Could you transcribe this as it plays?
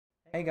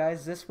Hey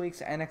guys, this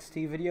week's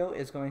NXT video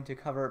is going to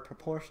cover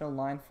proportional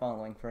line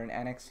following for an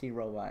NXT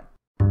robot.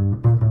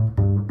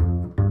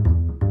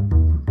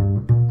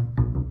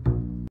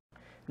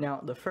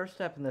 Now, the first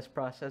step in this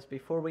process,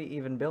 before we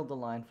even build the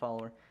line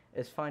follower,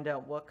 is find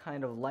out what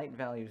kind of light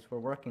values we're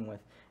working with.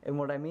 And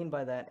what I mean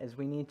by that is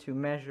we need to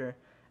measure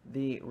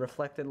the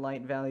reflected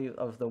light value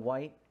of the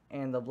white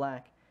and the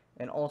black,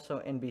 and also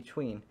in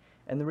between.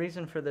 And the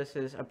reason for this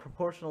is a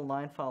proportional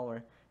line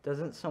follower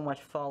doesn't so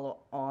much follow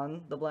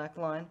on the black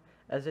line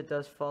as it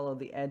does follow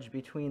the edge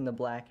between the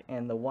black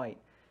and the white.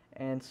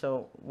 And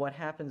so what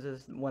happens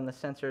is when the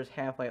sensor is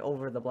halfway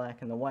over the black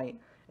and the white,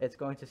 it's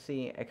going to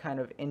see a kind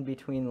of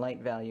in-between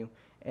light value,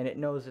 and it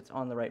knows it's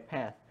on the right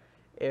path.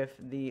 If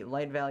the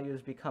light value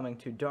is becoming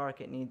too dark,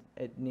 it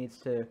needs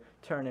to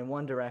turn in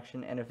one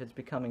direction, and if it's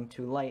becoming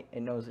too light,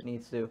 it knows it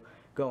needs to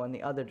go in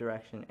the other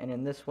direction. And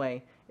in this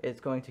way, it's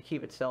going to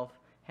keep itself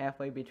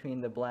halfway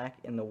between the black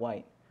and the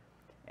white.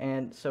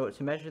 And so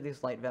to measure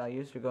these light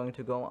values, you're going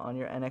to go on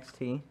your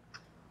NXT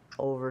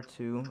over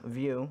to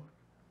View,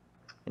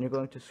 and you're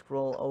going to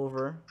scroll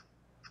over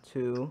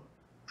to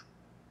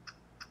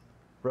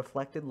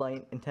Reflected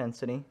Light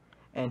Intensity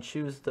and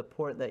choose the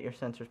port that your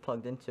sensor is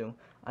plugged into.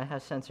 I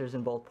have sensors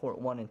in both port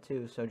 1 and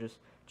 2, so just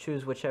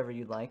choose whichever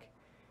you'd like.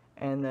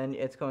 And then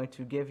it's going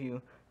to give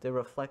you the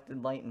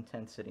reflected light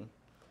intensity.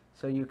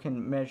 So you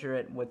can measure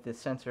it with the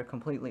sensor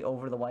completely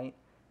over the white,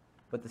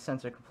 with the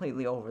sensor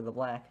completely over the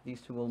black.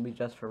 These two will be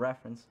just for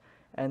reference.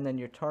 And then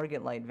your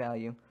target light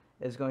value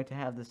is going to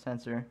have the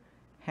sensor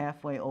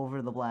halfway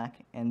over the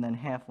black and then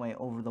halfway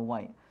over the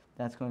white.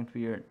 That's going to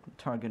be your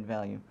target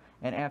value.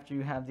 And after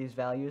you have these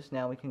values,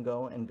 now we can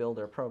go and build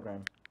our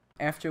program.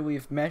 After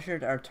we've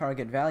measured our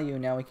target value,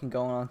 now we can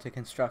go on to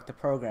construct the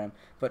program.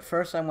 But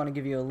first I want to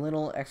give you a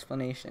little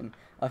explanation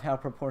of how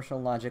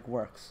proportional logic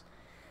works.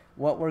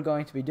 What we're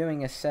going to be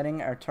doing is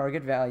setting our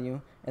target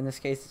value, in this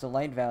case it's a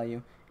light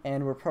value,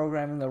 and we're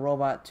programming the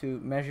robot to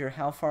measure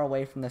how far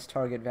away from this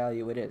target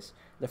value it is.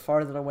 The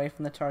farther away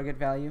from the target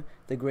value,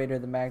 the greater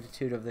the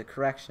magnitude of the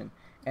correction.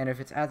 And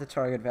if it's at the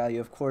target value,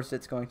 of course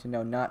it's going to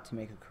know not to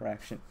make a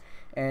correction.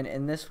 And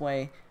in this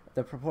way,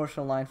 the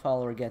proportional line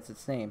follower gets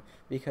its name,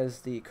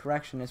 because the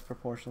correction is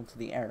proportional to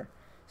the error.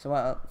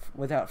 So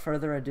without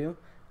further ado,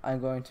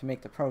 I'm going to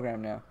make the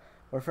program now.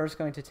 We're first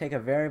going to take a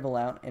variable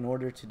out in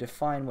order to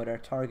define what our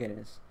target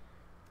is.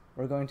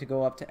 We're going to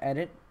go up to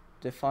Edit,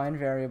 Define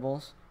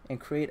Variables, and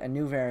create a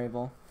new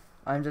variable.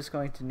 I'm just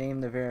going to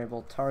name the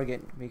variable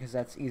target because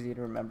that's easy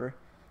to remember,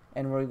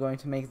 and we're going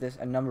to make this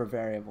a number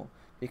variable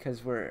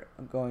because we're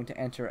going to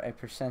enter a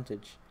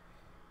percentage.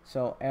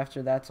 So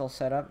after that's all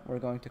set up, we're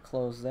going to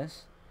close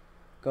this,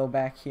 go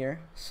back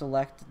here,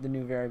 select the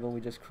new variable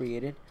we just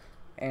created,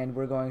 and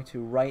we're going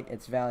to write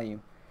its value.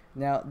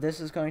 Now this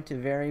is going to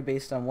vary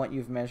based on what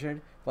you've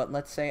measured, but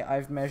let's say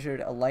I've measured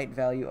a light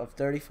value of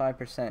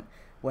 35%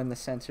 when the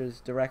sensor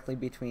is directly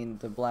between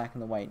the black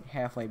and the white,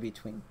 halfway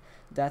between.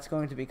 That's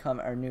going to become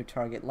our new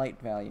target light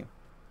value.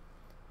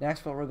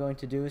 Next, what we're going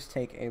to do is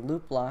take a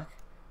loop block,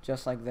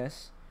 just like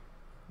this.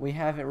 We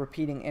have it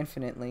repeating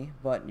infinitely,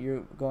 but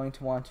you're going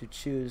to want to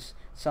choose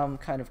some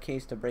kind of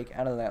case to break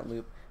out of that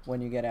loop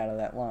when you get out of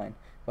that line.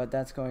 But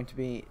that's going to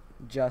be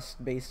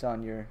just based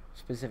on your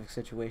specific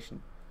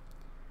situation.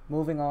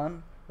 Moving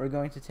on, we're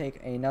going to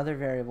take another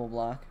variable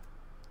block.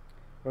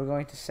 We're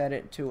going to set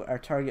it to our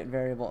target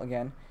variable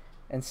again.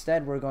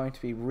 Instead, we're going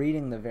to be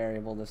reading the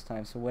variable this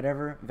time. So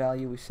whatever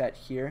value we set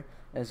here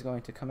is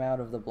going to come out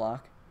of the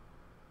block.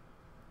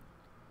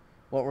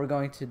 What we're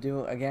going to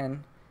do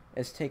again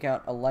is take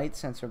out a light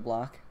sensor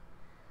block.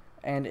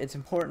 And it's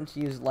important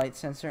to use light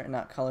sensor and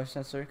not color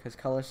sensor, because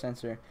color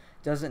sensor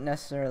doesn't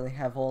necessarily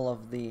have all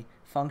of the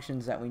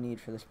functions that we need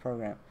for this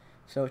program.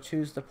 So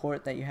choose the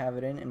port that you have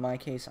it in. In my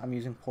case, I'm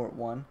using port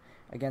 1.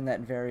 Again, that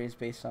varies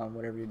based on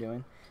whatever you're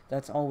doing.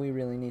 That's all we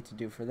really need to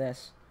do for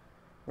this.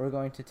 We're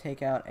going to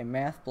take out a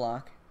math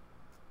block,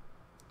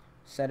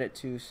 set it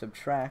to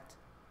subtract,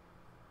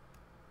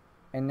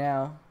 and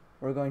now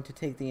we're going to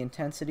take the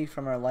intensity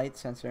from our light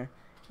sensor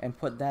and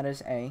put that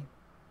as A,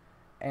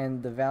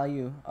 and the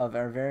value of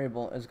our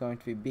variable is going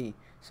to be B.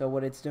 So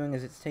what it's doing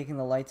is it's taking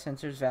the light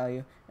sensor's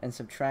value and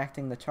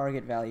subtracting the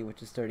target value,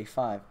 which is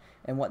 35.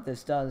 And what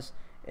this does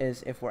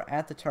is if we're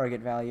at the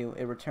target value,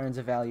 it returns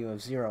a value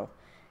of 0.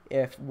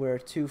 If we're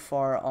too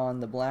far on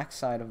the black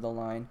side of the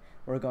line,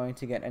 we're going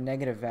to get a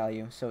negative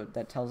value, so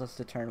that tells us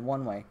to turn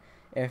one way.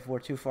 If we're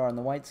too far on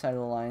the white side of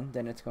the line,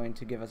 then it's going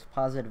to give us a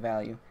positive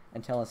value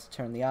and tell us to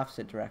turn the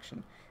opposite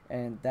direction.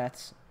 And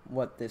that's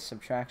what this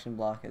subtraction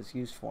block is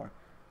used for.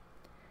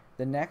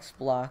 The next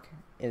block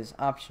is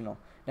optional.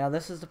 Now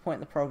this is the point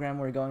in the program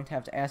where you're going to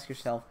have to ask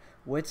yourself,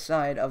 which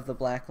side of the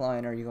black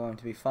line are you going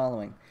to be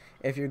following?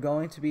 If you're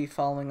going to be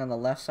following on the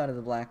left side of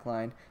the black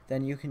line,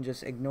 then you can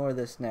just ignore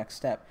this next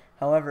step.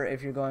 However,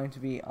 if you're going to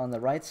be on the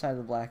right side of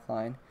the black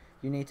line,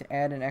 you need to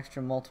add an extra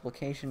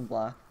multiplication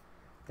block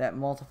that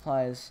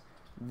multiplies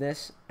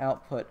this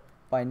output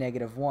by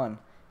 -1.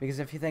 Because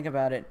if you think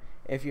about it,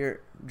 if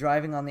you're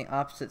driving on the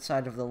opposite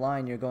side of the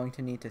line, you're going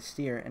to need to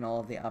steer in all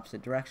of the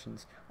opposite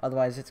directions.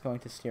 Otherwise, it's going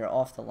to steer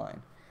off the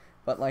line.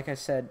 But like I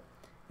said,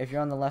 if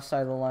you're on the left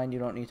side of the line, you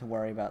don't need to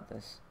worry about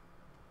this.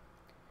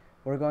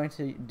 We're going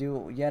to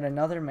do yet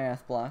another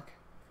math block.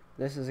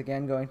 This is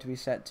again going to be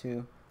set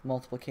to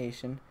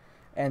multiplication.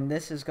 And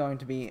this is going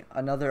to be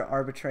another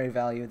arbitrary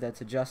value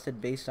that's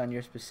adjusted based on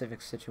your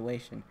specific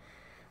situation.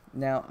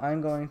 Now,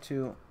 I'm going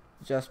to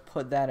just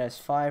put that as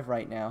 5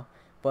 right now,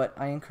 but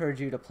I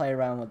encourage you to play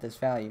around with this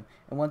value.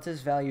 And what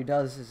this value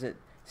does is it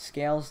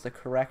scales the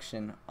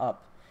correction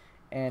up.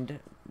 And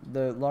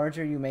the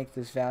larger you make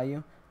this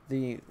value,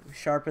 the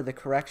sharper the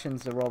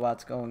corrections the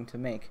robot's going to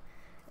make.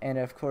 And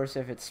of course,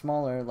 if it's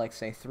smaller, like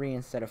say 3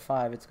 instead of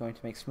 5, it's going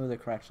to make smoother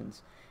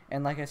corrections.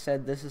 And like I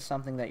said, this is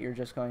something that you're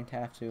just going to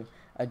have to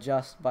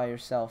adjust by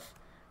yourself.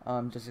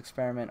 Just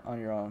experiment on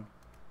your own.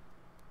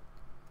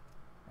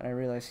 And I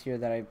realize here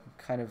that I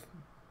kind of...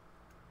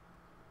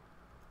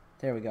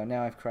 There we go,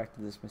 now I've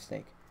corrected this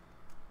mistake.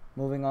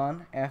 Moving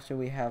on, after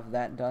we have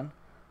that done,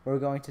 we're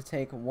going to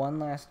take one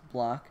last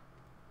block,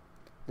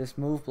 this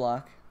move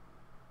block.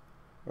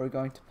 We're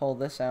going to pull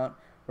this out.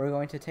 We're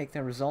going to take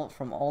the result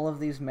from all of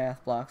these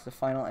math blocks, the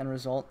final end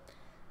result,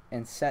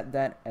 and set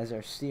that as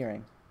our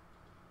steering.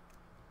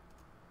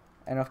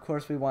 And of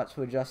course we want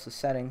to adjust the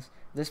settings.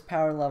 This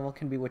power level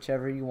can be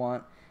whichever you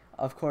want.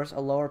 Of course, a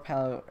lower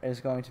power is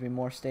going to be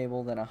more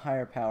stable than a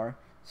higher power,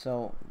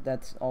 so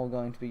that's all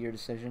going to be your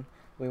decision.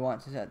 We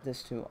want to set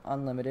this to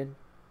unlimited.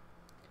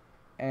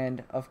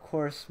 And of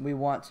course, we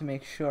want to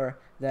make sure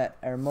that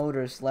our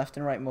motors, left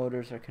and right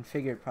motors, are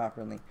configured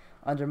properly.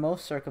 Under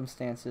most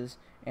circumstances,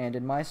 and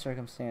in my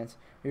circumstance,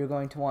 you're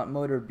going to want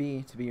motor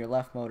B to be your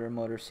left motor,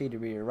 motor C to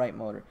be your right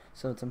motor.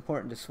 So it's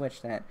important to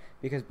switch that,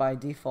 because by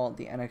default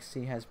the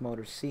NXT has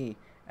motor C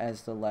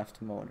as the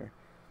left motor.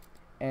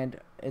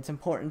 And it's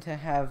important to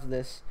have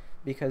this,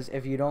 because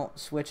if you don't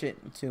switch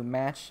it to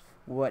match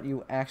what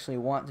you actually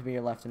want to be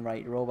your left and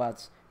right, your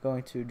robot's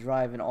going to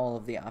drive in all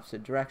of the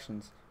opposite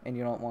directions, and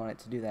you don't want it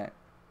to do that.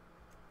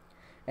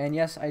 And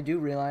yes, I do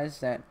realize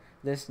that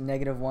this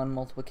 -1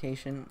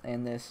 multiplication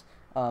and this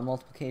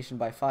multiplication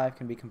by 5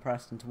 can be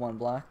compressed into one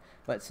block,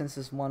 but since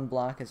this one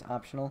block is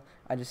optional,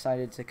 I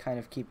decided to kind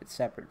of keep it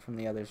separate from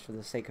the others for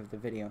the sake of the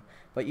video.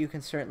 But you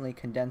can certainly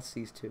condense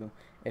these two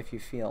if you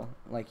feel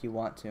like you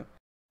want to.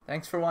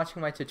 Thanks for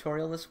watching my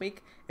tutorial this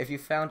week. If you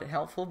found it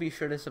helpful, be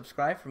sure to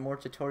subscribe for more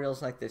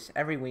tutorials like this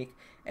every week,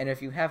 and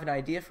if you have an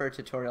idea for a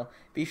tutorial,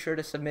 be sure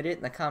to submit it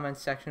in the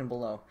comments section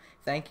below.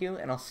 Thank you,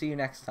 and I'll see you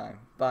next time.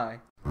 Bye.